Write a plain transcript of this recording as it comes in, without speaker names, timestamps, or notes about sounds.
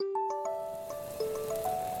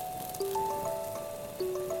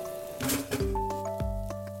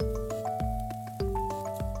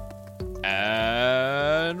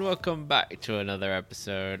welcome back to another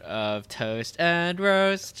episode of Toast and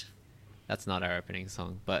Roast. That's not our opening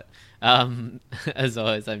song, but as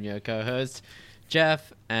always, I'm your co-host,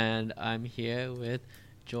 Jeff, and I'm here with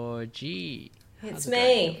Georgie. It's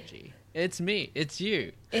me. Georgie? It's me. It's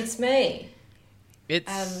you. It's me.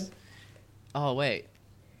 It's... Oh, wait.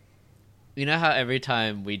 You know how every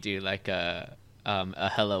time we do like a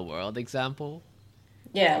Hello World example?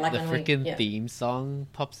 Yeah, like the freaking theme song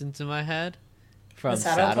pops into my head from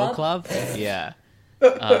Saddle Club. Yeah,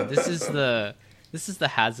 this is the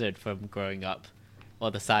hazard from growing up,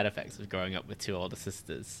 or the side effects of growing up with two older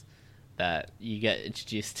sisters, that you get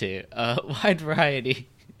introduced to a wide variety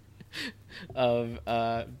of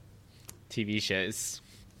TV shows.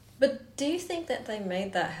 But do you think that they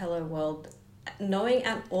made that Hello World knowing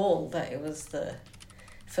at all that it was the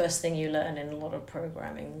first thing you learn in a lot of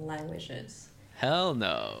programming languages? Hell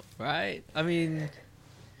no, right? I mean,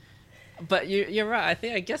 but you're right.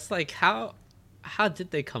 I guess like how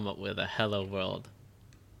did they come up with a Hello World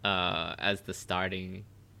as the starting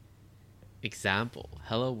example?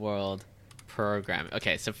 Hello World programming.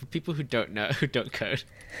 Okay, so for people who don't know, who don't code,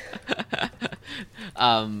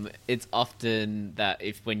 it's often that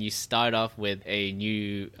when you start off with a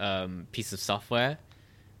new piece of software,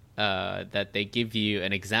 that they give you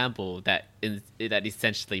an example that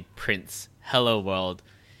essentially prints Hello World,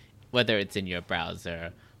 whether it's in your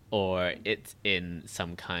browser or it's in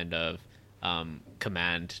some kind of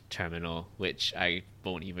command terminal, which I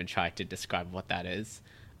won't even try to describe what that is.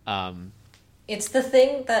 It's the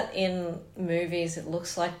thing that in movies it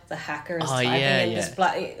looks like the hacker is typing in this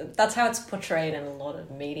black. That's how it's portrayed in a lot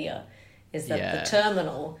of media. Is that the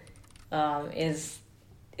terminal is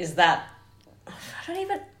that I don't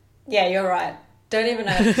even. Yeah, you're right. Don't even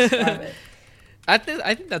know how to describe it. I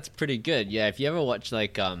think that's pretty good. Yeah, if you ever watch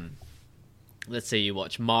like let's say you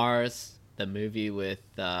watch Mars, the movie with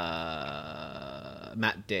not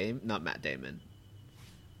Matt Damon.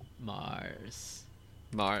 Mars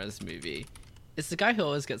movie. It's the guy who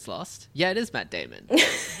always gets lost. Yeah, it is Matt Damon.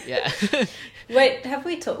 Yeah. Wait, have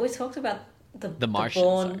we talked about the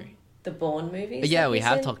Martian, the Bourne movies? Yeah, we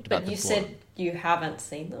have talked about the Bourne. But you said you haven't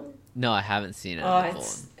seen them? No, I haven't seen it.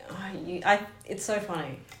 It's so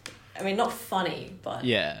funny. I mean, not funny, but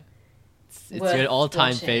yeah, it's your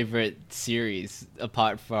all-time favorite series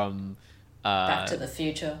apart from Back to the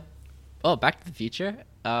Future. Oh, Back to the Future.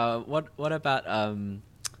 What about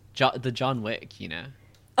the John Wick? You know.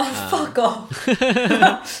 Oh, fuck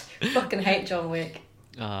off! Fucking hate John Wick.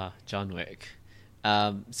 John Wick.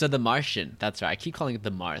 So The Martian. That's right. I keep calling it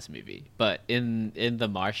the Mars movie, but in The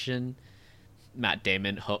Martian, Matt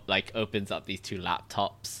Damon opens up these two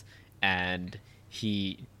laptops and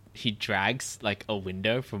he drags like a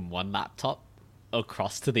window from one laptop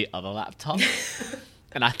across to the other laptop.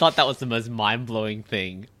 And I thought that was the most mind-blowing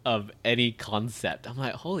thing of any concept. I'm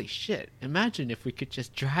like, holy shit, imagine if we could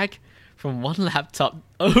just drag from one laptop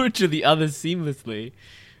over to the other seamlessly.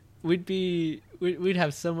 We'd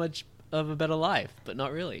have so much of a better life, but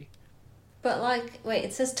not really. But wait,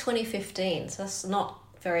 it says 2015, so that's not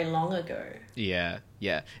very long ago. Yeah.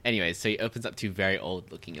 Anyway, so he opens up two very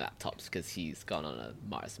old-looking laptops because he's gone on a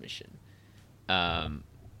Mars mission.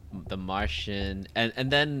 The Martian,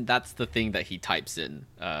 and then that's the thing that he types in,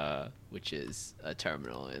 which is a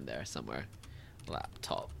terminal in there somewhere.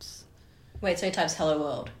 Laptops. Wait, so he types Hello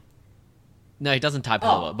World? No, he doesn't type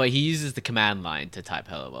Hello World, but he uses the command line to type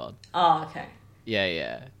Hello World. Oh, okay.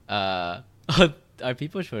 Yeah. Are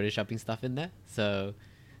people photoshopping stuff in there? So,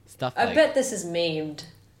 stuff I bet this is memed.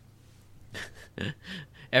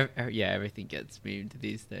 Everything gets memed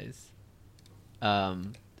these days.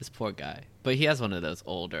 This poor guy. But he has one of those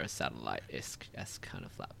older satellite-esque kind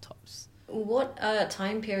of laptops. What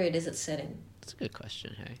time period is it set in? That's a good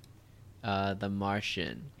question, hey. The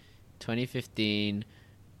Martian. 2015.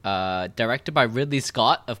 Directed by Ridley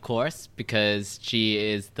Scott, of course, because she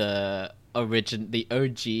is the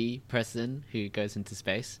OG person who goes into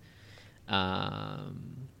space.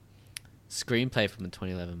 Screenplay from a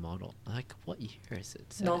 2011 model. Like, what year is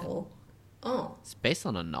it? Novel. Oh. It's based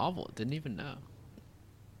on a novel. Didn't even know.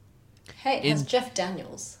 Hey, it has Jeff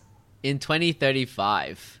Daniels. In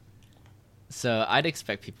 2035. So I'd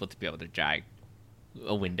expect people to be able to drag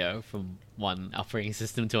a window from one operating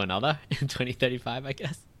system to another in 2035, I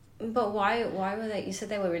guess. But why were they... You said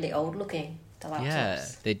they were really old looking, the laptops. Yeah,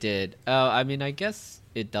 they did. I mean, I guess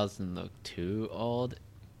it doesn't look too old.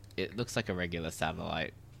 It looks like a regular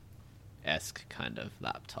satellite-esque kind of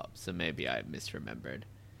laptop, so maybe I misremembered.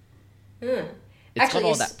 It's got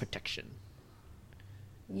all that protection.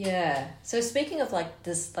 Yeah. So speaking of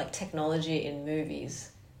this technology in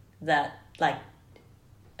movies that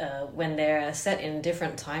when they're set in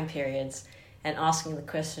different time periods and asking the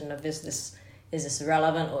question of is this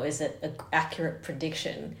relevant or is it an accurate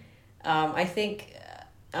prediction. I think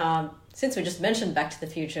since we just mentioned Back to the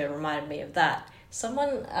Future, it reminded me of that.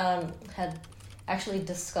 Someone had actually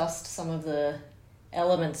discussed some of the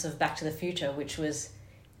elements of Back to the Future, which was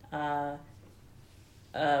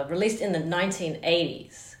released in the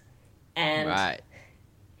 1980s. And right.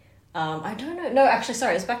 I don't know. No, actually,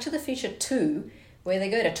 sorry. It's Back to the Future 2, where they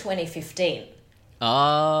go to 2015.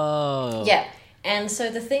 Oh. Yeah. And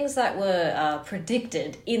so the things that were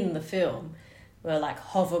predicted in the film were like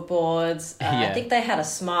hoverboards. I think they had a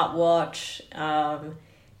smartwatch,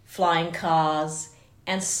 flying cars,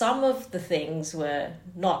 and some of the things were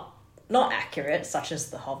not accurate, such as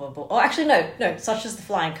the hoverboard. Oh, actually, no, such as the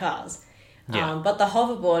flying cars. Yeah. But the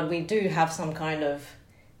hoverboard, we do have some kind of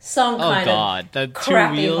the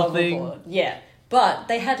crappy two-wheel hoverboard. thing. Yeah, but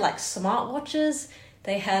they had like smartwatches.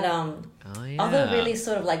 They had other really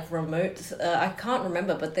sort of like remote. I can't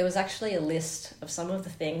remember, but there was actually a list of some of the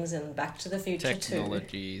things in Back to the Future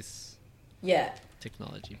Technologies. Yeah.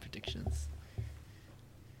 Technology predictions.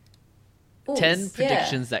 Ooh, 10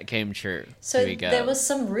 predictions that came true. So Here we go. there was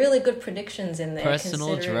some really good predictions in there.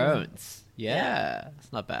 Personal drones. Yeah,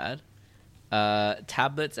 it's not bad.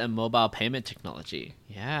 Tablets and mobile payment technology.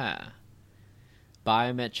 Yeah.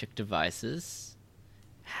 Biometric devices.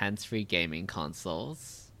 Hands-free gaming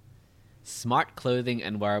consoles. Smart clothing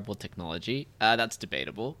and wearable technology. That's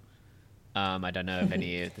debatable. I don't know if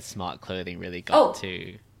any of the smart clothing really got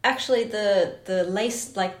to... Actually, the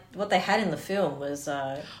lace, like what they had in the film was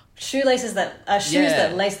shoes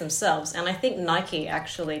that lace themselves. And I think Nike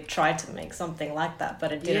actually tried to make something like that,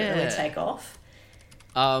 but it didn't really take off.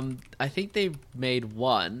 I think they made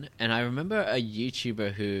one, and I remember a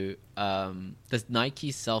YouTuber who the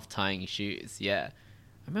Nike self-tying shoes. Yeah,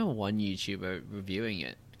 I remember one YouTuber reviewing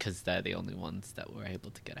it because they're the only ones that were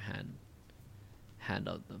able to get a hand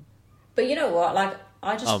on them. But you know what? Like,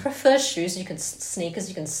 I just prefer sneakers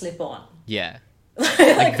you can slip on. Yeah,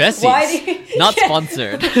 like Vessies. Not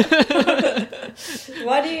sponsored.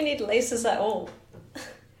 Why do you need laces at all?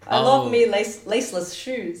 I love me laceless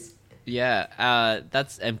shoes. Yeah,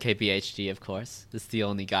 that's MKBHD, of course. This is the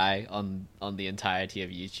only guy on the entirety of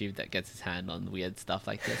YouTube that gets his hand on weird stuff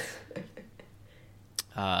like this.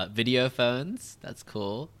 Video phones, that's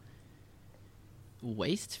cool.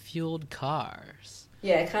 Waste-fueled cars.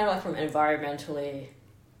 Yeah, kind of like from environmental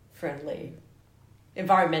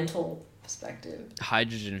perspective.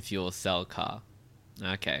 Hydrogen fuel cell car.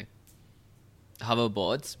 Okay.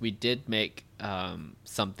 Hoverboards, we did make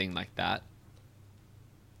something like that.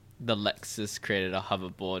 The Lexus created a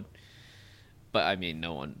hoverboard, but I mean,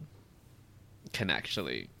 no one can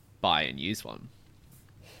actually buy and use one.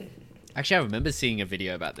 Actually, I remember seeing a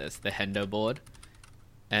video about this, the Hendo board,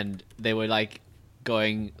 and they were like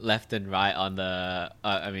going left and right on the,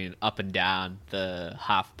 up and down the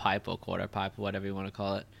half pipe or quarter pipe or whatever you want to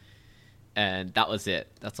call it. And that was it.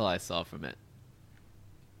 That's all I saw from it.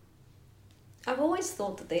 I've always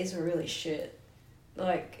thought that these were really shit.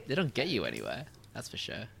 Like, they don't get you anywhere, that's for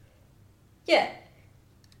sure. Yeah.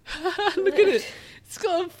 Look at it. It's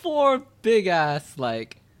got 4 big ass,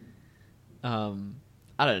 like, I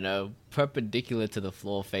don't know, perpendicular to the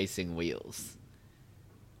floor facing wheels.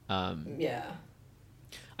 Yeah.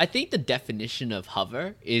 I think the definition of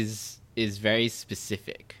hover is very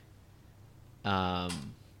specific. Yeah.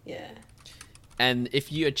 And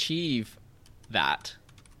if you achieve that,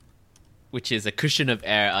 which is a cushion of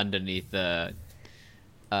air underneath the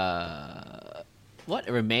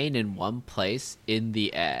remain in one place in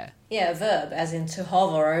the air. Yeah, a verb, as in to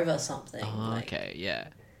hover over something. Oh, okay, yeah.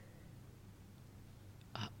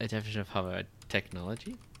 A definition of hover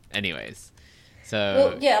technology? Anyways, so...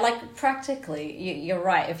 Well, yeah, like, practically, you're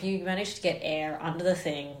right. If you manage to get air under the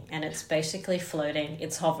thing and it's basically floating,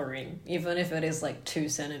 it's hovering, even if it is, like, 2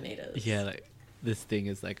 centimeters. Yeah, like, this thing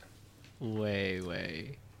is, like,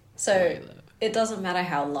 way So, it doesn't matter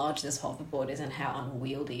how large this hoverboard is and how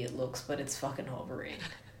unwieldy it looks, but it's fucking hovering.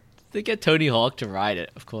 They get Tony Hawk to ride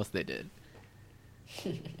it. Of course they did.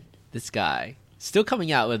 This guy. Still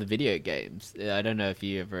coming out with video games. I don't know if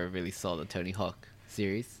you ever really saw the Tony Hawk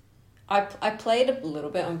series. I played a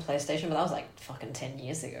little bit on PlayStation, but that was like fucking 10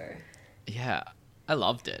 years ago. Yeah, I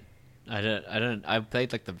loved it. I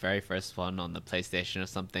played like the very first one on the PlayStation or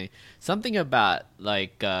something. Something about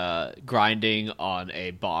like grinding on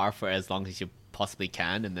a bar for as long as you possibly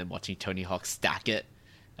can and then watching Tony Hawk stack it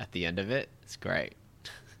at the end of it. It's great.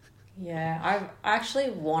 Yeah, I've actually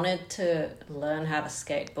wanted to learn how to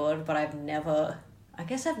skateboard, but I've never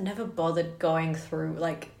bothered going through,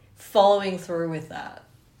 like, following through with that.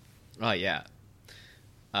 Oh, yeah.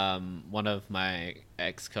 one of my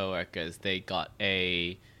ex coworkers, they got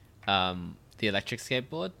the electric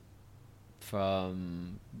skateboard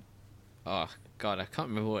from, oh god, I can't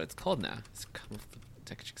remember what it's called now. It's called the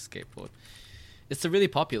electric skateboard. It's a really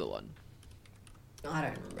popular one. I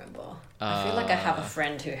don't remember. I feel like I have a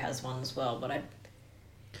friend who has one as well, but I...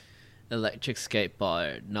 Electric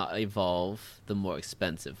skateboard, not Evolve, the more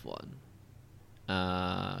expensive one.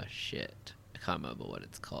 Shit. I can't remember what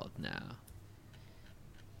it's called now.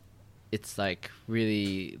 It's like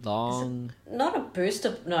really long. Not a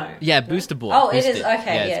booster, no. Yeah, booster board. Oh, boosted. It is,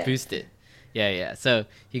 okay, yeah. It's boosted. Yeah. So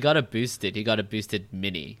he got a boosted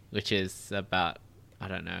mini, which is about, I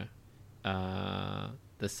don't know,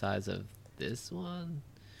 the size of this one.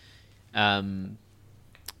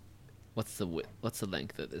 What's the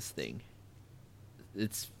length of this thing?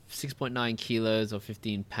 It's 6.9 kilos or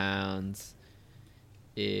 15 pounds.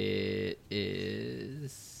 It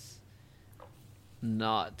is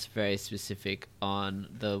not very specific on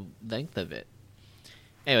the length of it.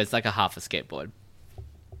 Anyway, it's like a half a skateboard.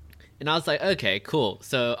 And I was like, okay, cool.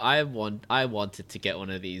 So I wanted to get one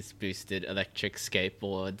of these boosted electric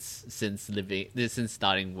skateboards since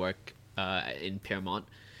starting work in Piermont.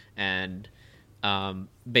 And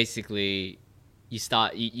basically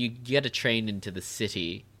you get a train into the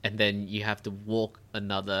city, and then you have to walk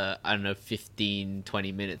another, I don't know, 15,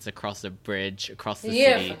 20 minutes across a bridge, across the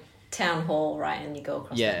city. Town hall, right? And you go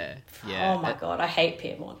across yeah. Oh my god, I hate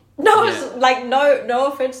Piermont. No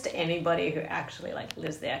offense to anybody who actually like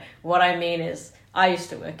lives there. What I mean is, I used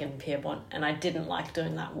to work in Piermont, and I didn't like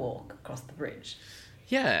doing that walk across the bridge.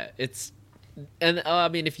 Yeah, and I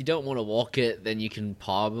mean, if you don't want to walk it, then you can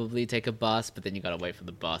probably take a bus, but then you gotta wait for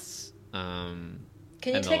the bus. Can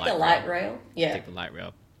you take the light rail? Yeah, take the light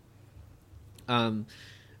rail.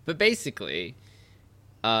 But basically,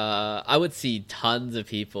 I would see tons of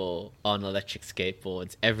people on electric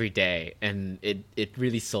skateboards every day, and it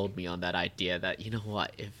really sold me on that idea that, you know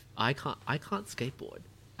what, if I can't skateboard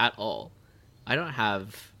at all, I don't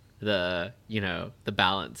have the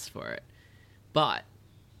balance for it. But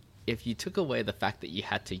if you took away the fact that you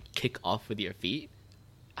had to kick off with your feet,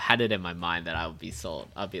 I had it in my mind that I would be sold.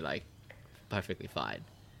 I'd be like, perfectly fine.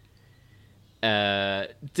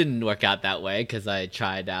 Didn't work out that way because I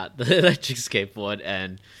tried out the electric skateboard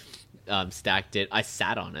and stacked it. I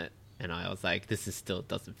sat on it and I was like, this still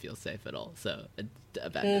doesn't feel safe at all. So I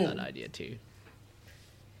abandoned that idea too.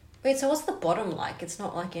 Wait, so what's the bottom like? It's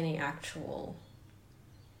not like any actual...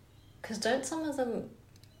 Because don't some of them...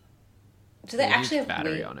 Do they actually have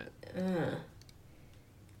battery on it?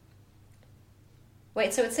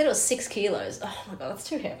 Wait, so it said it was 6 kilos. Oh my god, that's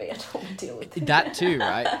too heavy. I don't want to deal with it. That too,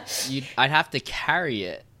 right? I'd have to carry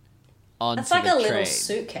it onto the train. That's like a little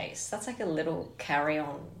suitcase. That's like a little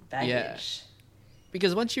carry-on baggage. Yeah.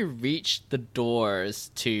 Because once you reach the doors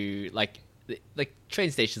to, like train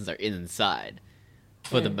stations are inside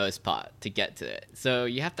for the most part to get to it. So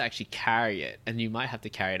you have to actually carry it, and you might have to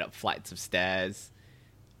carry it up flights of stairs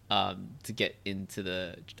to get onto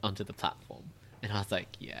the platform. And I was like,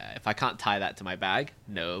 yeah, if I can't tie that to my bag,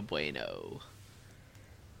 no bueno.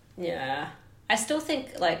 Yeah. I still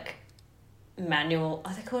think, like, manual...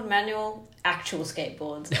 Are they called manual? Actual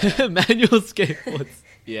skateboards. Manual skateboards.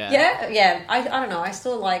 Yeah. Yeah. I don't know. I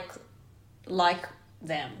still like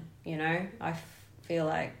them, you know? I feel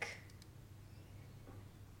like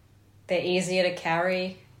they're easier to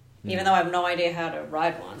carry, even though I have no idea how to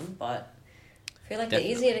ride one, but I feel like they're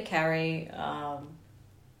easier to carry.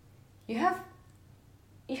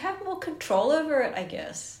 You have more control over it, I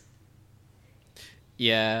guess.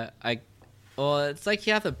 Yeah, it's like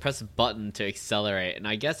you have to press a button to accelerate, and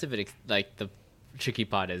I guess if the tricky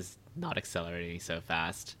part is not accelerating so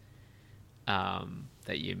fast,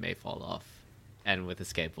 that you may fall off. And with a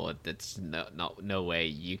skateboard, that's no way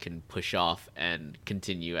you can push off and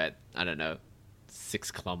continue at, I don't know,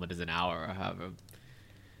 6 kilometers an hour or however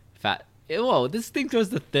fat. Whoa, this thing goes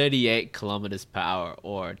to 38 kilometers per hour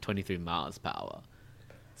or 23 miles per hour.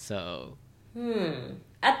 So...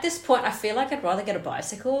 At this point, I feel like I'd rather get a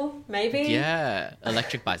bicycle, maybe? Yeah,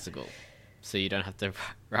 electric bicycle. So you don't have to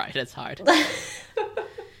ride as hard. Yeah.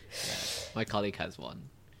 My colleague has one.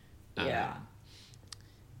 Yeah.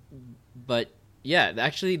 But, yeah,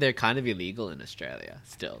 actually they're kind of illegal in Australia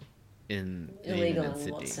still. Illegal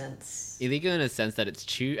in what sense? Illegal in a sense that it's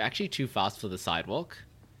actually too fast for the sidewalk.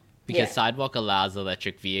 Because sidewalk allows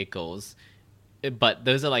electric vehicles. But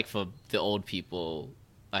those are like for the old people...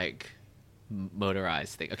 like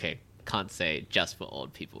motorized thing. Okay, can't say just for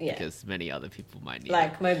old people because many other people might need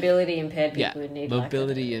mobility impaired people would need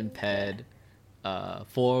mobility impaired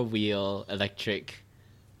 4-wheel electric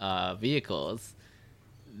vehicles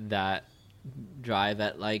that drive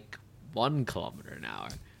at like 1 kilometer an hour.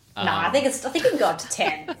 I think it can go up to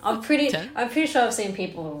 10. I'm pretty sure I've seen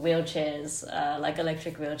people in wheelchairs, like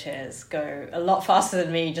electric wheelchairs, go a lot faster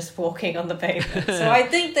than me just walking on the pavement. So I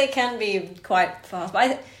think they can be quite fast.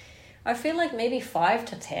 But I feel like maybe 5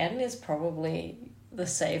 to 10 is probably the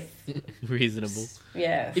safe, reasonable.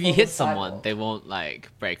 Yeah. If you hit someone, they won't like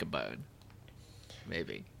break a bone.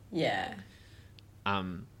 Maybe. Yeah.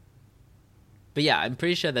 But yeah, I'm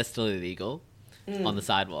pretty sure they're still illegal on the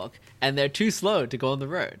sidewalk, and they're too slow to go on the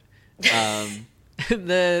road.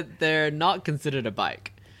 They're not considered a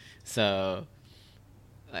bike, so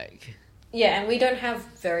like. Yeah, and we don't have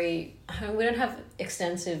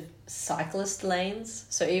extensive cyclist lanes.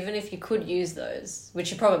 So even if you could use those,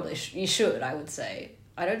 which you probably you should, I would say,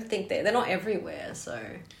 I don't think they're not everywhere. So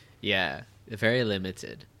yeah, they're very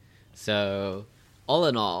limited. So all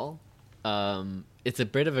in all, it's a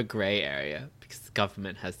bit of a gray area because the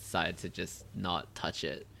government has decided to just not touch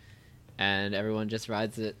it, and everyone just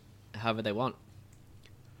rides it however they want.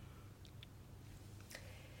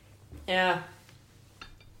 Yeah.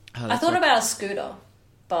 I thought about a scooter,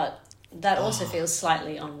 but that also feels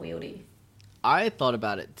slightly unwieldy. I thought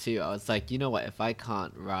about it too. I was like, you know what? If I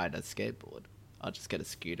can't ride a skateboard, I'll just get a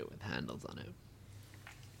scooter with handles on it.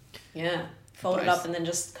 Yeah. Fold it up and then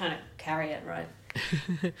just kind of carry it, right?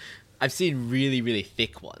 I've seen really, really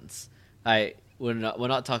thick ones. We're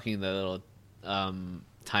not talking the little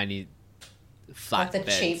tiny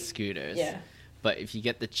flatbed scooters. Yeah. But if you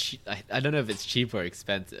get the I don't know if it's cheap or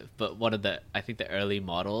expensive, but I think the early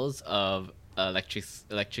models of electric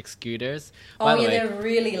scooters. Oh yeah, they're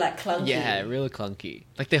really like clunky. Yeah, really clunky.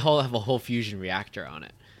 Like they have a whole fusion reactor on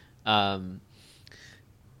it.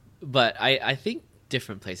 But I think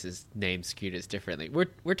different places name scooters differently.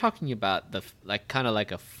 We're talking about the kind of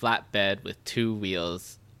like a flatbed with 2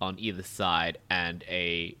 wheels on either side and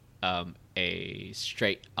a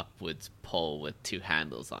straight upwards pole with 2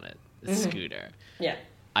 handles on it. Scooter. Yeah.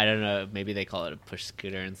 I don't know, maybe they call it a push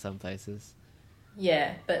scooter in some places.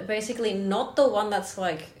 Yeah, but basically not the one that's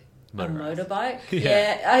like a motorbike.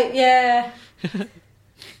 Yeah.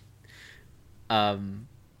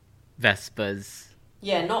 Vespas.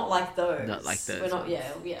 Yeah, not like those. Not like those. We're not.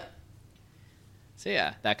 Yeah. So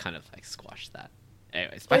yeah, that kind of like squashed that.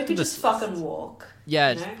 Anyways, back to just fucking walk.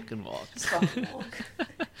 Yeah, just fucking walk.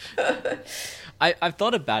 I've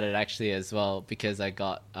thought about it actually as well because I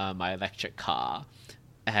got my electric car,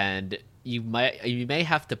 and you may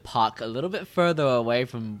have to park a little bit further away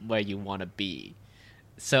from where you want to be.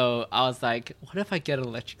 So I was like, what if I get an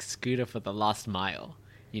electric scooter for the last mile?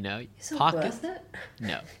 You know, is it worth it?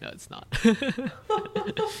 No, it's not.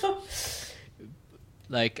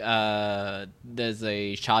 Like, there's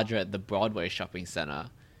a charger at the Broadway shopping center,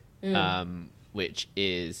 which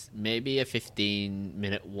is maybe a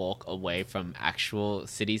 15-minute walk away from actual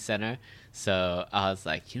city center. So I was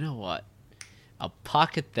like, you know what? I'll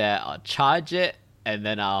park it there, I'll charge it, and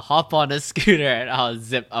then I'll hop on a scooter and I'll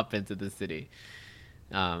zip up into the city.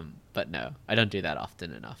 But no, I don't do that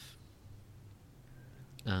often enough.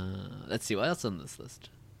 Let's see, what else on this list?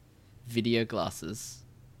 Video glasses.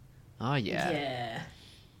 Oh, yeah. Yeah.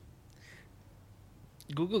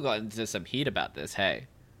 Google got into some heat about this, hey.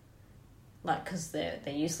 Like, because they're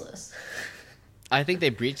useless. I think they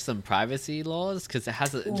breached some privacy laws because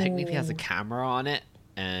it technically has a camera on it,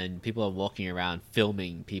 and people are walking around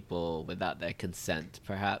filming people without their consent,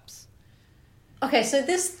 perhaps. Okay, so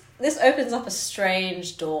this opens up a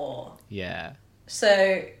strange door. Yeah.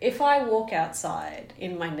 So if I walk outside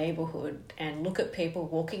in my neighborhood and look at people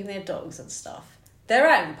walking their dogs and stuff, they're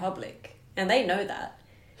out in public, and they know that.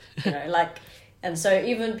 You know, like, and so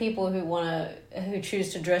even people who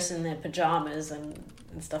choose to dress in their pajamas and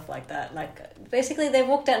stuff like that, like, basically they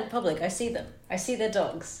walked out in public. I see them. I see their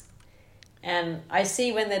dogs. And I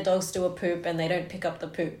see when their dogs do a poop and they don't pick up the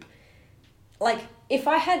poop. Like, if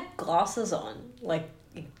I had glasses on, like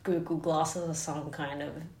Google glasses or some kind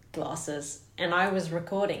of glasses, and I was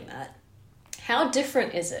recording that, how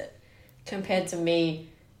different is it compared to me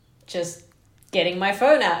just getting my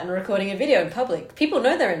phone out and recording a video in public? People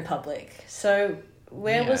know they're in public. So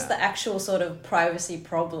where was the actual sort of privacy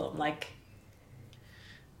problem? Like,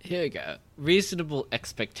 here we go. Reasonable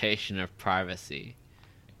expectation of privacy.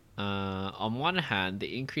 On one hand,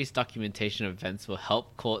 the increased documentation of events will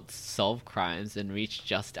help courts solve crimes and reach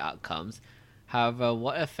just outcomes. However,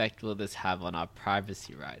 what effect will this have on our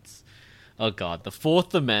privacy rights? Oh god, the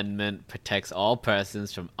Fourth Amendment protects all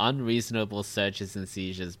persons from unreasonable searches and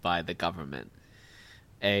seizures by the government.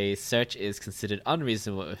 A search is considered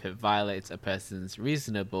unreasonable if it violates a person's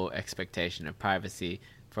reasonable expectation of privacy.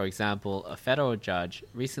 For example, a federal judge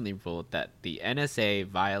recently ruled that the NSA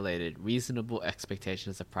violated reasonable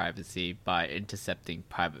expectations of privacy by intercepting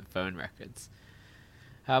private phone records.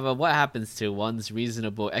 However, what happens to one's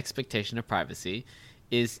reasonable expectation of privacy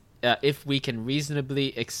is if we can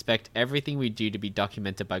reasonably expect everything we do to be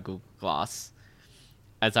documented by Google Glass.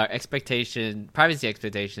 As our privacy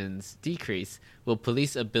expectations decrease, will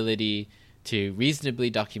police ability to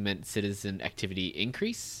reasonably document citizen activity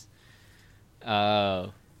increase?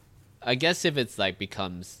 I guess if it's like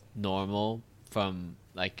becomes normal from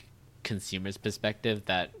like consumers' perspective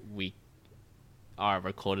that we are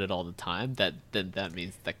recorded all the time, then that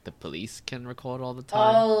means like the police can record all the time.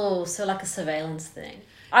 Oh, so like a surveillance thing.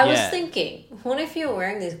 I was thinking, what if you're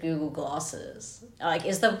wearing these Google glasses? Like,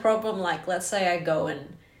 is the problem like, let's say I go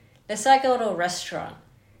to a restaurant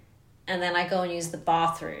and then I go and use the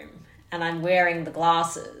bathroom and I'm wearing the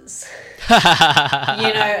glasses,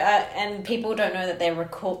 and people don't know that they're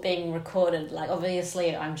being recorded. Like,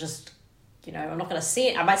 obviously I'm just, I'm not going to see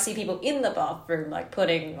it. I might see people in the bathroom, like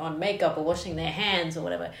putting on makeup or washing their hands or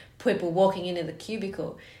whatever, people walking into the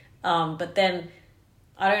cubicle. But then,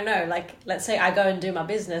 I don't know, like, let's say I go and do my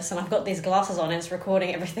business and I've got these glasses on and it's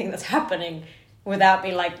recording everything that's happening without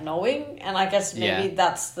me, like, knowing. And I guess maybe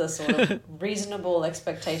that's the sort of reasonable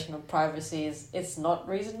expectation of privacy is it's not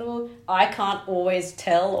reasonable. I can't always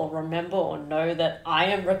tell or remember or know that I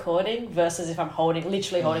am recording versus if I'm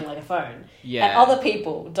literally holding like a phone. Yeah. And other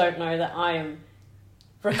people don't know that I am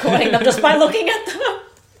recording them just by looking at them.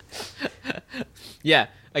 Yeah,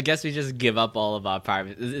 I guess we just give up all of our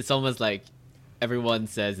privacy. It's almost like everyone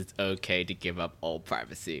says it's okay to give up all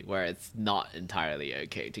privacy, where it's not entirely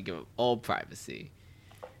okay to give up all privacy.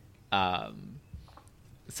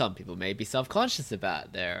 Some people may be self-conscious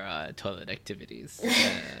about their toilet activities.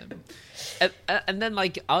 And then,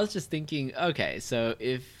 like, I was just thinking, okay, so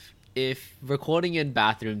if recording in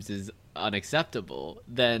bathrooms is unacceptable,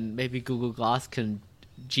 then maybe Google Glass can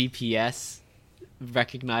GPS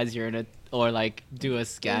recognize you're in a, or like do a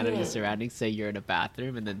scan of your surroundings, say you're in a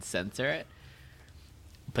bathroom, and then censor it.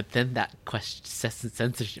 But then that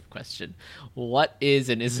censorship question, what is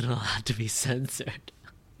and isn't allowed to be censored?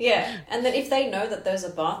 Yeah, and then if they know that those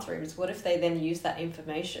are bathrooms, what if they then use that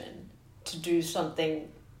information to do something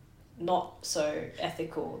not so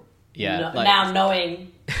ethical? Yeah, now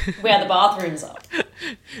knowing where the bathrooms are.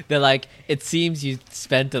 They're like, it seems you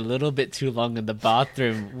spent a little bit too long in the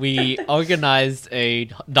bathroom. We organized a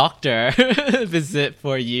doctor visit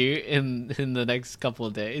for you in the next couple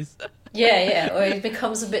of days. Yeah, or it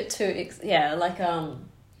becomes a bit too, it's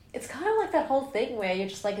kind of like that whole thing where you're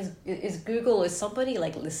just like, is somebody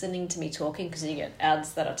like listening to me talking, because you get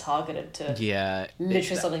ads that are targeted to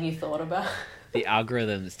literally something you thought about. The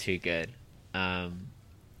algorithm is too good.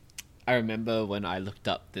 I remember when I looked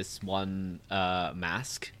up this one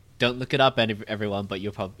mask. Don't look it up, everyone, but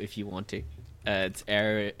you'll probably, if you want to. It's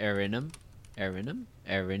Erinum.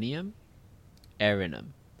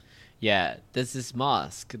 Yeah, there's this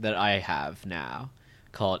mask that I have now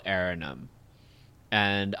called Erinum.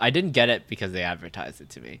 And I didn't get it because they advertised it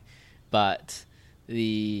to me. But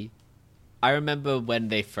I remember when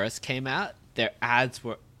they first came out, their ads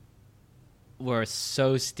were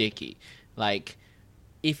so sticky. Like,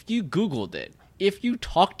 if you Googled it, if you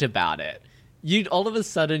talked about it, you'd all of a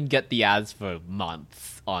sudden get the ads for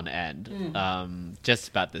months on end, just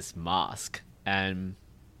about this mask. And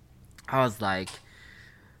I was like,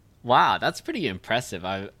 wow, that's pretty impressive.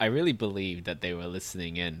 I really believed that they were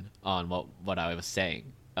listening in on what I was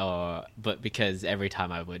saying. But because every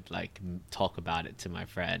time I would like talk about it to my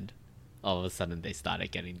friend, all of a sudden they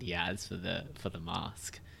started getting the ads for the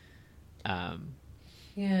mask.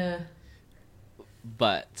 Yeah.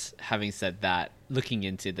 But having said that, looking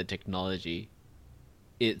into the technology,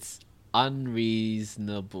 it's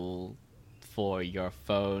unreasonable for your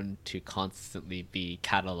phone to constantly be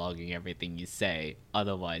cataloging everything you say.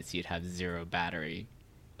 Otherwise, you'd have zero battery.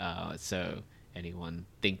 So anyone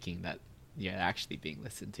thinking that you're actually being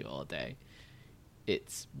listened to all day,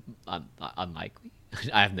 it's unlikely.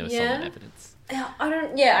 I have no solid evidence.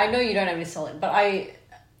 I know you don't have any solid, but I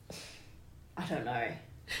don't know.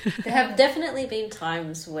 There have definitely been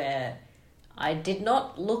times where I did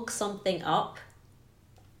not look something up,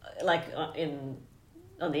 like on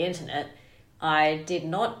the internet. I did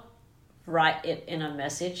not write it in a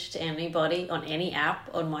message to anybody on any app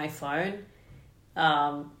on my phone.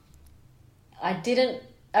 It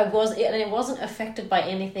wasn't affected by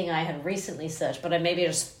anything I had recently searched, but I maybe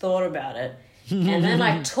just thought about it. And then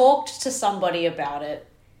I talked to somebody about it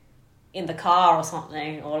in the car or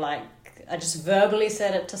something, or like, I just verbally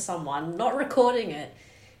said it to someone, not recording it.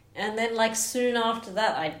 And then, like, soon after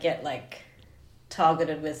that, I'd get, like,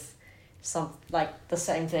 targeted with some, like, the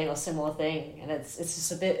same thing or similar thing. And it's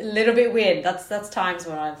just a little bit weird. That's times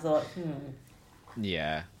when I've thought,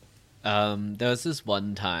 Yeah. There was this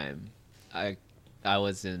one time I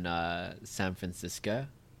was in San Francisco.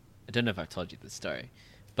 I don't know if I've told you this story,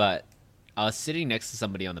 but I was sitting next to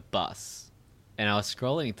somebody on the bus, and I was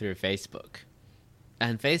scrolling through Facebook,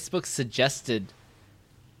 and Facebook suggested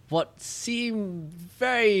what seemed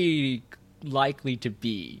very likely to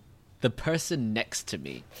be the person next to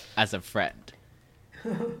me as a friend.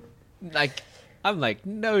 Like, I'm like,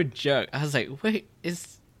 no joke. I was like, wait,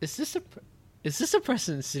 is this a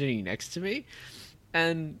person sitting next to me?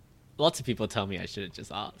 And lots of people tell me I should have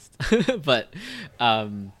just asked. But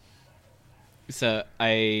so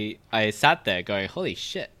I sat there going, holy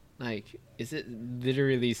shit, like, is it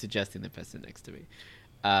literally suggesting the person next to me?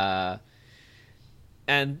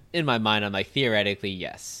 And in my mind, I'm like, theoretically,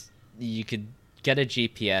 yes. You could get a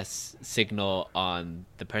GPS signal on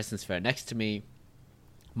the person's phone next to me,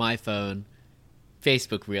 my phone.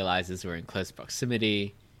 Facebook realizes we're in close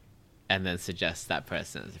proximity, and then suggests that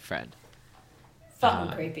person as a friend.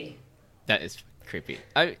 Fucking creepy. That is creepy.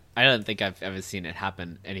 I don't think I've ever seen it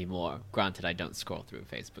happen anymore. Granted, I don't scroll through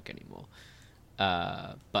Facebook anymore.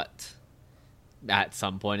 But at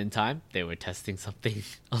some point in time, they were testing something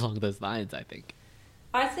along those lines, I think.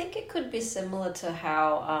 I think it could be similar to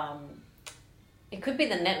how it could be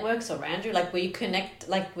the networks around you. Like, were you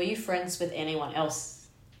friends with anyone else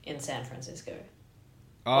in San Francisco?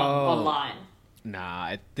 Online? Nah,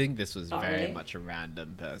 I think this was Not very really? much a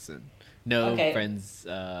random person. No friends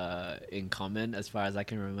in common, as far as I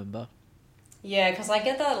can remember. Yeah, because I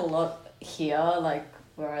get that a lot here, like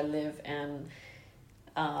where I live, and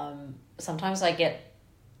sometimes I get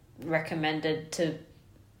recommended to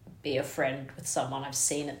be a friend with someone I've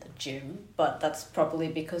seen at the gym, but that's probably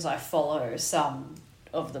because I follow some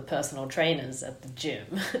of the personal trainers at the gym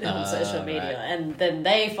on social media, right. And then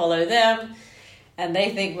they follow them, and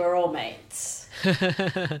they think we're all mates.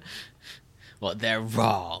 Well, they're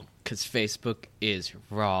wrong, because Facebook is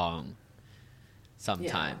wrong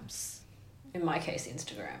sometimes. Yeah. In my case,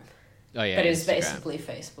 Instagram. Oh yeah, but it's Instagram. basically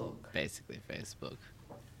Facebook. Basically Facebook.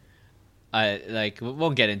 We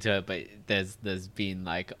won't get into it, but there's been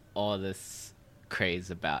like all this craze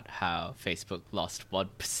about how Facebook lost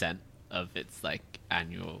 1% of its like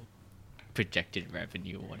annual projected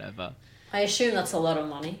revenue or whatever. I assume that's a lot of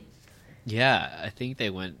money. Yeah, I think they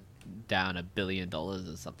went down $1 billion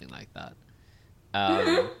or something like that.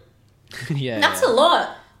 Yeah, that's a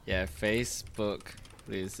lot. Yeah, Facebook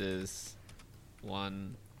loses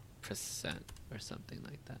 1% or something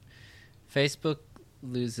like that. Facebook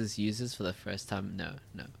loses users for the first time. No,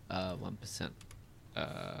 1%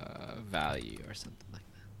 value or something like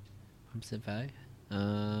that. 1% value.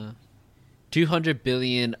 200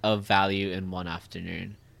 billion of value in one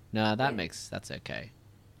afternoon. No, that's okay.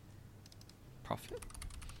 Profit.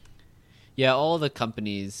 Yeah, all the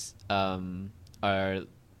companies are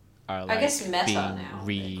like I guess Meta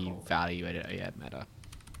being now reevaluated. Oh, yeah, Meta.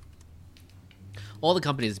 All the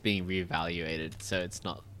companies are being reevaluated, so it's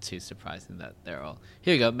not too surprising that they're all...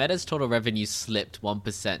 Here we go. Meta's total revenue slipped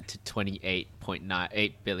 1% to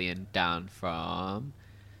 28.98 billion, down from...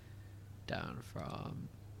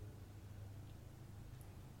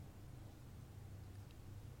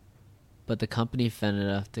 But the company fended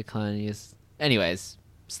off declining is... Anyways,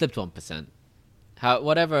 slipped 1%.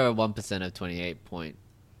 Whatever 1% of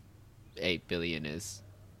 28.8 billion is,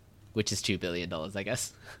 which is $2 billion, I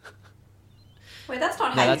guess. Wait, that's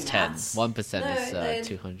not no, how that's you 10. maths. 1% is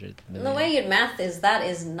 200 million. The way you'd math is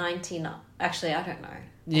 99. Actually, I don't know.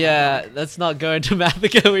 Yeah, let's not go into math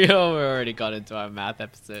again. We already got into our math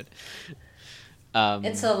episode.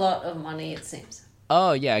 It's a lot of money, it seems.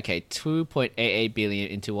 Oh yeah, okay. 2.88 billion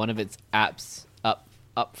into one of its apps,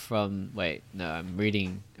 up from... Wait, no, I'm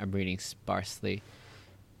reading sparsely.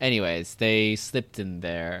 Anyways, they slipped in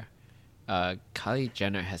there. Kylie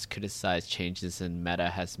Jenner has criticized changes in Meta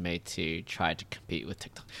has made to try to compete with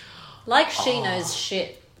TikTok. Like she knows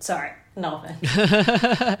shit. Sorry, no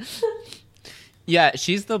offense. Yeah,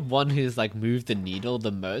 she's the one who's like moved the needle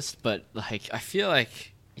the most, but like I feel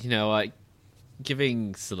like, you know, like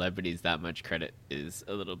giving celebrities that much credit is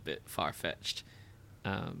a little bit far-fetched.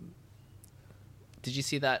 Did you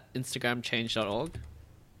see that Instagram change.org?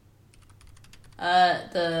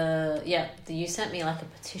 You sent me like a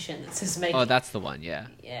petition that says make... Oh, that's the one, yeah.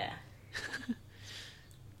 Yeah.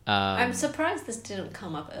 I'm surprised this didn't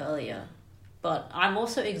come up earlier, but I'm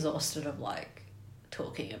also exhausted of like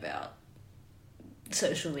talking about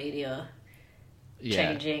social media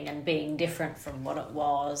changing and being different from what it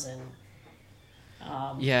was, and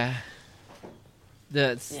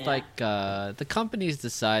that's like the company's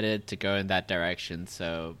decided to go in that direction,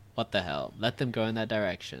 so what the hell, let them go in that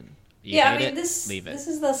direction. This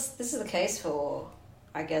is the case for,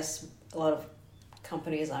 I guess, a lot of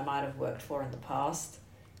companies I might have worked for in the past.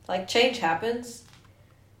 Like, change happens.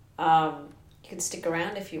 You can stick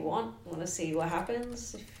around if you want to see what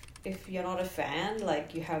happens. If you're not a fan,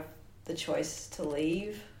 like, you have the choice to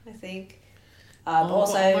leave, I think.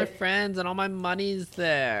 Also, all my friends and all my money's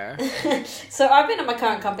there. So I've been at my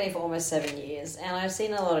current company for almost 7 years, and I've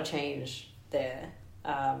seen a lot of change there.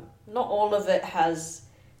 Not all of it has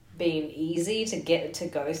been easy to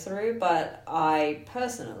go through, but I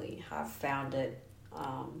personally have found it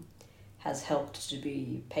has helped to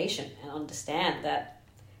be patient and understand that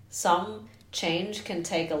some change can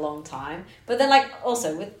take a long time. But then, like,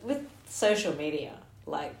 also with social media,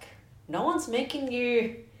 like, no one's making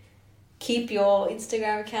you keep your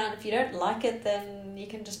Instagram account. If you don't like it, then you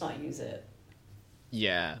can just not use it.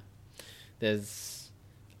 Yeah. There's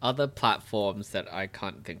other platforms that I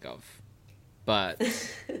can't think of. But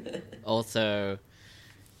also,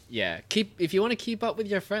 if you want to keep up with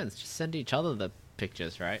your friends, just send each other the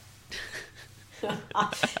pictures, right?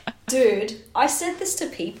 Dude, I said this to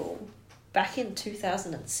people back in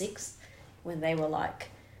 2006 when they were like,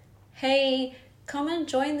 hey, come and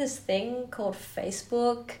join this thing called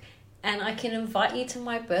Facebook, and I can invite you to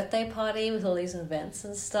my birthday party with all these events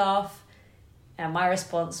and stuff. And my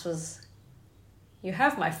response was, you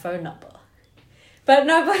have my phone number. But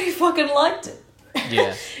nobody fucking liked it.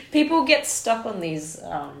 Yeah. People get stuck on these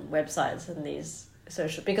websites and these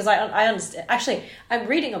social... Because I understand... Actually, I'm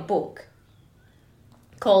reading a book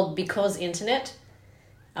called Because Internet.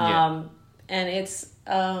 And it's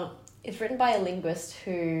written by a linguist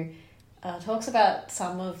who talks about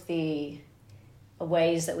some of the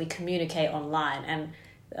ways that we communicate online and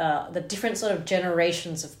the different sort of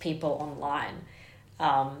generations of people online.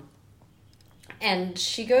 And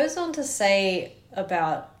she goes on to say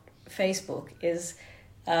about Facebook is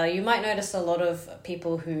you might notice a lot of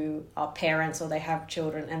people who are parents or they have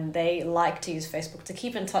children and they like to use Facebook to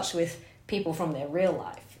keep in touch with people from their real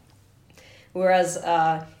life. Whereas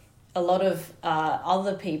a lot of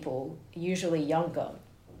other people, usually younger,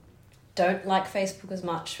 don't like Facebook as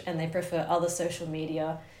much and they prefer other social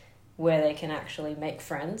media where they can actually make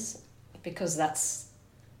friends because that's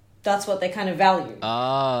what they kind of value.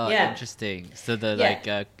 Oh, interesting. So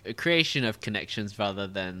the a creation of connections rather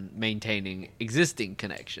than maintaining existing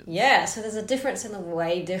connections. Yeah, so there's a difference in the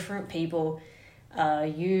way different people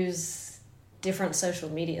use different social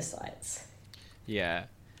media sites. Yeah.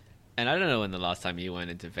 And I don't know when the last time you went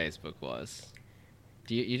into Facebook was.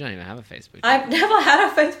 You don't even have a Facebook. I've never had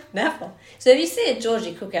a Facebook, never. So if you see a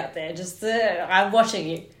Georgie Cook out there, just I'm watching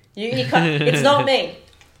you. You can't, it's not me.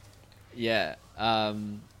 Yeah.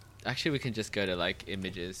 Actually, we can just go to like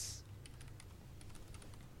images.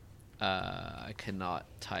 I cannot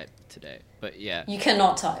type today, but yeah. You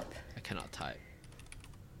cannot type. I cannot type.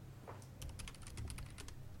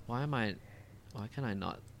 Why can I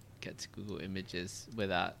not get to Google Images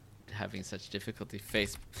without having such difficulty?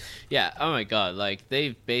 Yeah, oh my god, like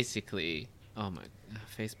they've basically,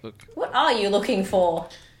 Facebook. What are you looking for?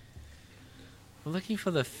 I'm looking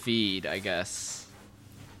for the feed, I guess.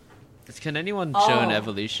 Can anyone show an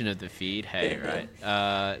evolution of the feed? Hey,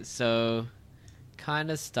 right? So kind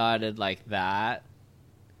of started like that,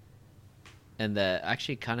 and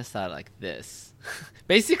actually kind of started like this.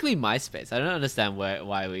 Basically MySpace. I don't understand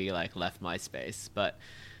why we like left MySpace, but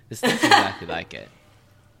this looks exactly like it.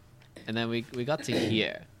 And then we got to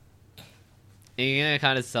here. And you're gonna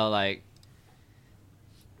kind of sell like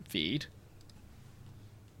feed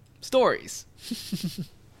stories.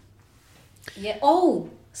 Yeah. Oh,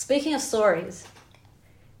 speaking of stories,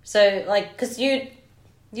 so like, cause you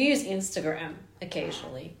use Instagram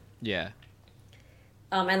occasionally. Yeah.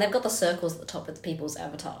 And they've got the circles at the top of the people's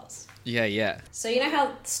avatars. Yeah. So you know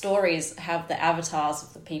how stories have the avatars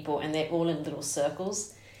of the people and they're all in little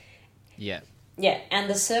circles? Yeah. Yeah, and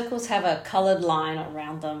the circles have a coloured line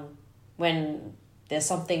around them when there's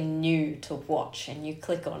something new to watch and you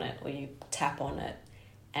click on it or you tap on it.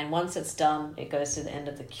 And once it's done, it goes to the end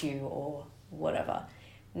of the queue or whatever.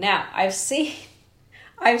 Now, I've seen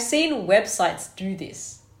websites do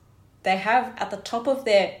this. They have at the top of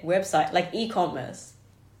their website, like e-commerce,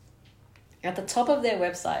 at the top of their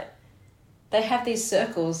website, they have these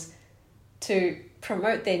circles to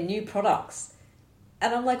promote their new products.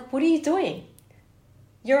 And I'm like, what are you doing?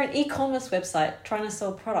 You're an e-commerce website trying to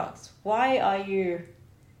sell products. Why are you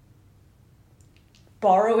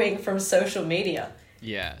borrowing from social media?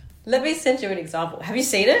 Yeah. Let me send you an example. Have you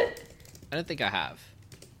seen it? I don't think I have.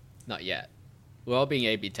 Not yet. We're all being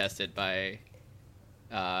A/B tested by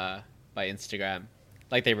Instagram.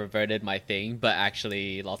 Like they reverted my thing, but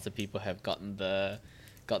actually lots of people have got the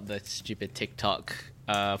stupid TikTok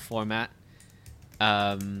format.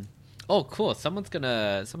 Oh, cool! Someone's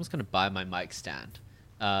gonna buy my mic stand.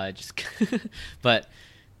 But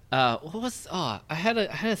what was? Oh, I had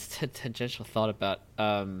a tangential thought about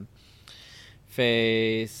not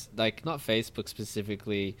Facebook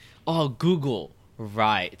specifically. Oh, Google,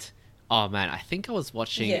 right? Oh man, I think I was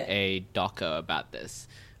watching a doco about this,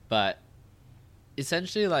 but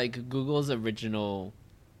essentially, like Google's original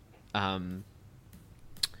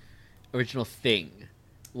thing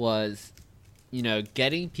was,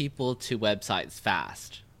 getting people to websites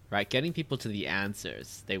fast, right? Getting people to the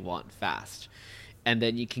answers they want fast. And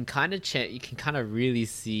then you can kind of really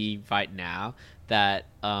see right now that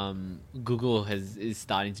Google is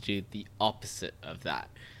starting to do the opposite of that.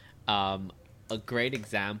 A great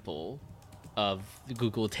example of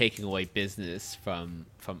Google taking away business from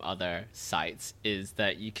other sites is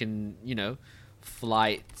that you can,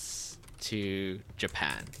 flights to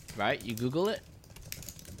Japan, right? You Google it,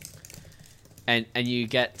 and you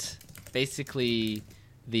get basically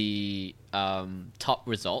the top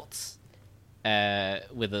results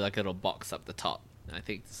with a little box up the top. And I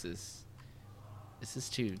think this is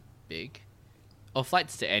too big. Oh,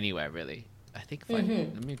 flights to anywhere really. I think let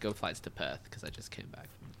me go flights to Perth because I just came back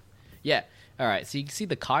from. Yeah. All right. So you can see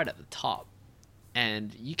the card at the top,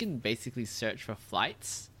 and you can basically search for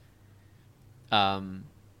flights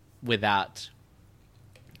without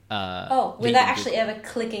without actually ever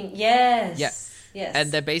clicking. Yes. Yeah. Yes.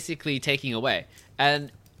 And they're basically taking away.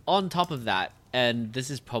 And on top of that, and this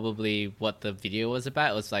is probably what the video was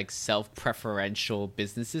about, it was like self-preferential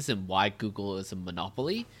businesses and why Google is a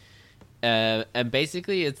monopoly. And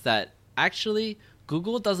basically it's that actually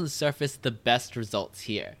Google doesn't surface the best results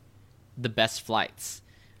here, the best flights.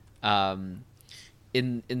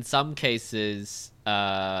 In some cases,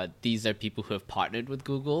 these are people who have partnered with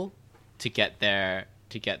Google to get their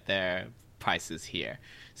prices here.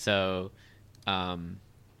 So,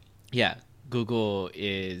 Google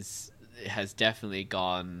has definitely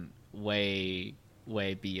gone way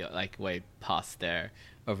past their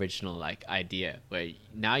original idea, where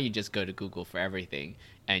now you just go to Google for everything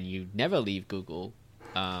and you never leave Google.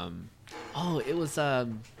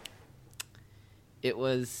 It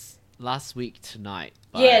was last week tonight.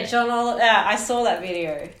 John Oliver. I saw that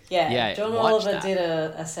video. John Oliver did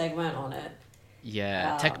a segment on it.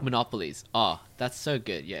 Tech monopolies. Oh, that's so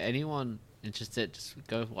good. Yeah, anyone interested, just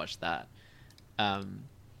go watch that.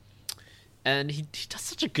 And he does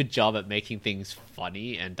such a good job at making things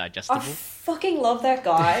funny and digestible. I fucking love that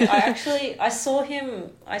guy. I saw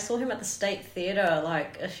him at the State Theatre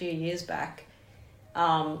like a few years back.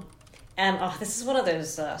 And this is one of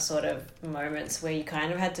those sort of moments where you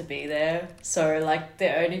kind of had to be there. So like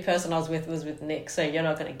the only person I was with Nick, so you're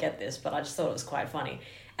not going to get this, but I just thought it was quite funny.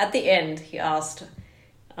 At the end, he asked,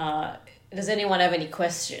 does anyone have any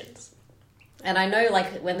questions? And I know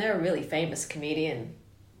like when they're a really famous comedian,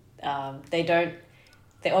 they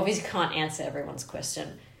obviously can't answer everyone's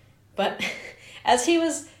question. But as he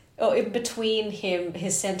was, in between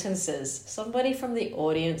his sentences, somebody from the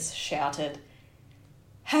audience shouted,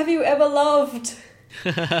 "Have you ever loved?"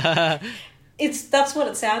 That's what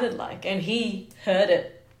it sounded like. And he heard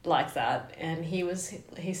it like that. And he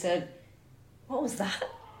said, "What was that?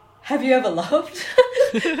 Have you ever loved?"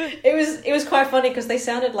 It was quite funny because they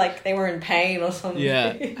sounded like they were in pain or something.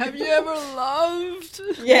 Yeah. Have you ever loved?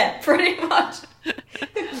 Yeah, pretty much.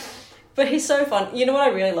 But he's so fun. You know what I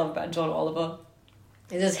really love about John Oliver?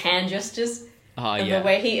 Is his hand gestures. The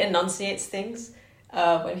way he enunciates things.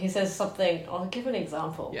 When he says something, I'll give an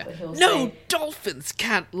example. Yeah. But he'll no, say, dolphins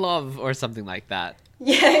can't love, or something like that.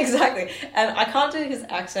 Yeah, exactly. And I can't do his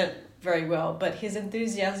accent very well, but his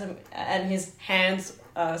enthusiasm and his hands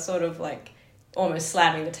are sort of like almost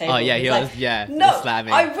slamming the table. Oh yeah, no,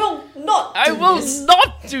 slamming. I will not. I will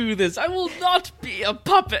not do this. I will not be a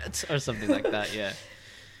puppet, or something like that. Yeah.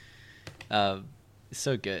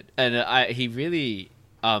 So good, and he really.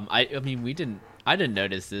 I didn't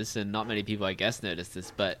notice this, and not many people, I guess, noticed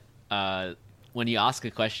this. But when you ask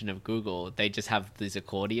a question of Google, they just have these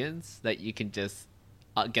accordions that you can just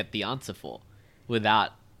get the answer for,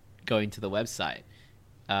 without going to the website.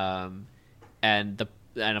 And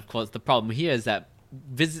of course, the problem here is that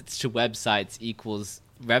visits to websites equals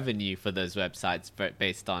revenue for those websites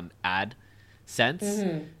based on ad sense,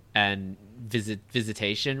 and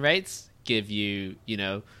visitation rates give you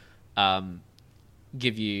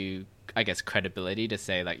I guess, credibility to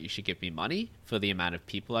say like you should give me money for the amount of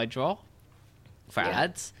people I draw for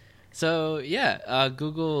ads. So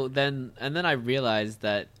Google then I realized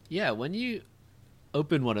that when you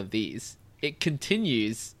open one of these, it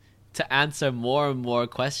continues to answer more and more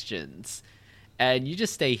questions, and you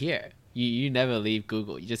just stay here. You never leave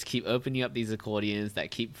Google. You just keep opening up these accordions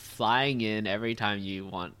that keep flying in every time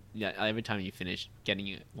you finish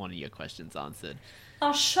getting one of your questions answered.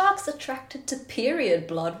 Are sharks attracted to period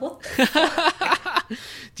blood? What the fuck?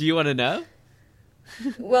 Do you want to know?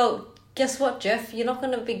 Well, guess what, Jeff? You're not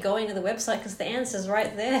going to be going to the website because the answer's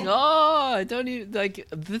right there. Oh, I don't even... Like,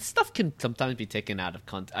 this stuff can sometimes be taken out of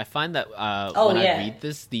context. I find that when I read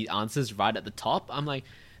this, the answer's right at the top. I'm like,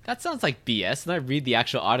 that sounds like BS. And I read the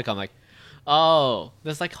actual article, I'm like, oh,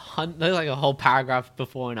 there's like a whole paragraph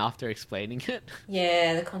before and after explaining it.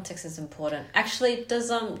 Yeah, the context is important. Actually, does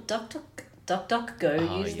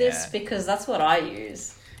DuckDuckGo use this? Because that's what I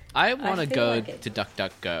use. I want to go to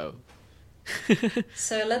DuckDuckGo.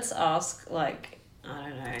 So let's ask, like, I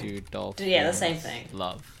don't know. Do dolphins the same thing.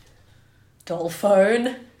 Love.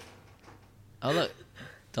 Dolphone. Oh, look.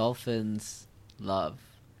 Dolphins love.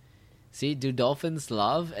 See, do dolphins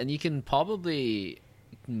love? And you can probably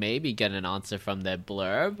maybe get an answer from their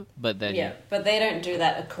blurb, but then... Yeah, but they don't do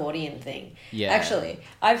that accordion thing. Yeah. Actually,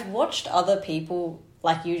 I've watched other people,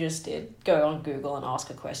 like you just did, go on Google and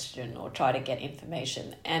ask a question or try to get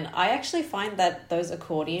information. And I actually find that those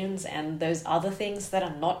accordions and those other things that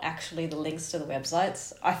are not actually the links to the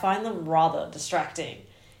websites, I find them rather distracting.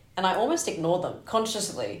 And I almost ignore them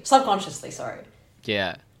subconsciously, sorry.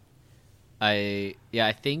 Yeah. I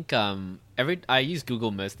think I use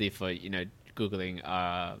Google mostly for, Googling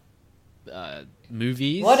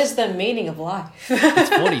movies. What is the meaning of life? It's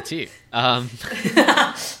 42.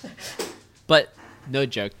 But no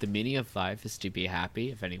joke, the meaning of life is to be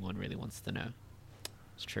happy, if anyone really wants to know.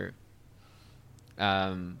 It's true.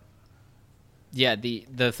 The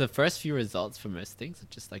first few results for most things are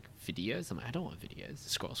just like videos. I'm like, I don't want videos.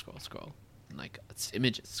 Scroll. And like, it's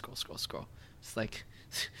images. Scroll. It's like,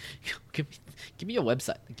 give me a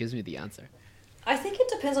website that gives me the answer. I think it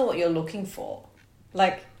depends on what you're looking for.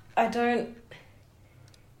 Like, I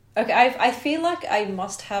feel like I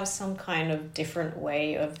must have some kind of different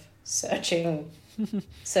way of searching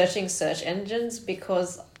search engines,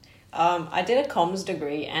 because I did a comms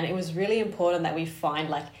degree, and it was really important that we find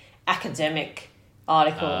like academic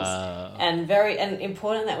articles and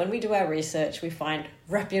important that when we do our research we find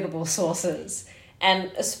reputable sources.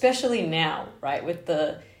 And especially now, right, with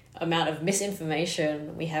the amount of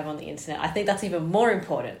misinformation we have on the internet, I think that's even more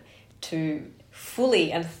important to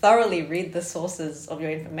fully and thoroughly read the sources of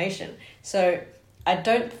your information. So I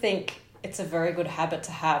don't think it's a very good habit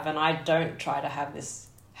to have, and I don't try to have this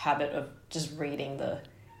habit of just reading the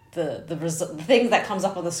things that comes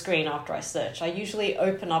up on the screen after I search. I usually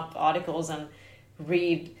open up articles and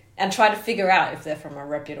read and try to figure out if they're from a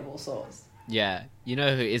reputable source. Yeah, you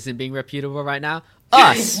know who isn't being reputable right now?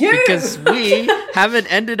 Us! Because we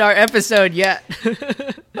haven't ended our episode yet.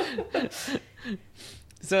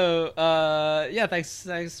 So,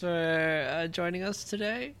 thanks for joining us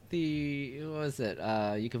today.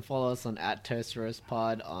 You can follow us on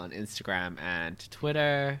 @ToastRoastPod on Instagram and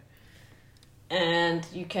Twitter. And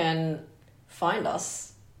you can find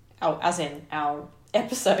us, as in our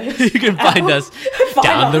episodes. You can find us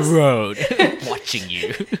down the road, watching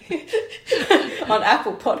you. On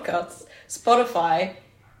Apple Podcasts, Spotify,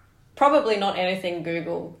 probably not anything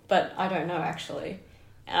Google, but I don't know actually.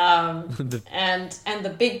 And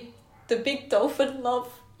the big dolphin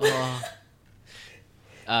love.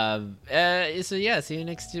 See you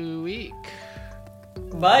next week.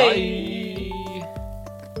 Bye.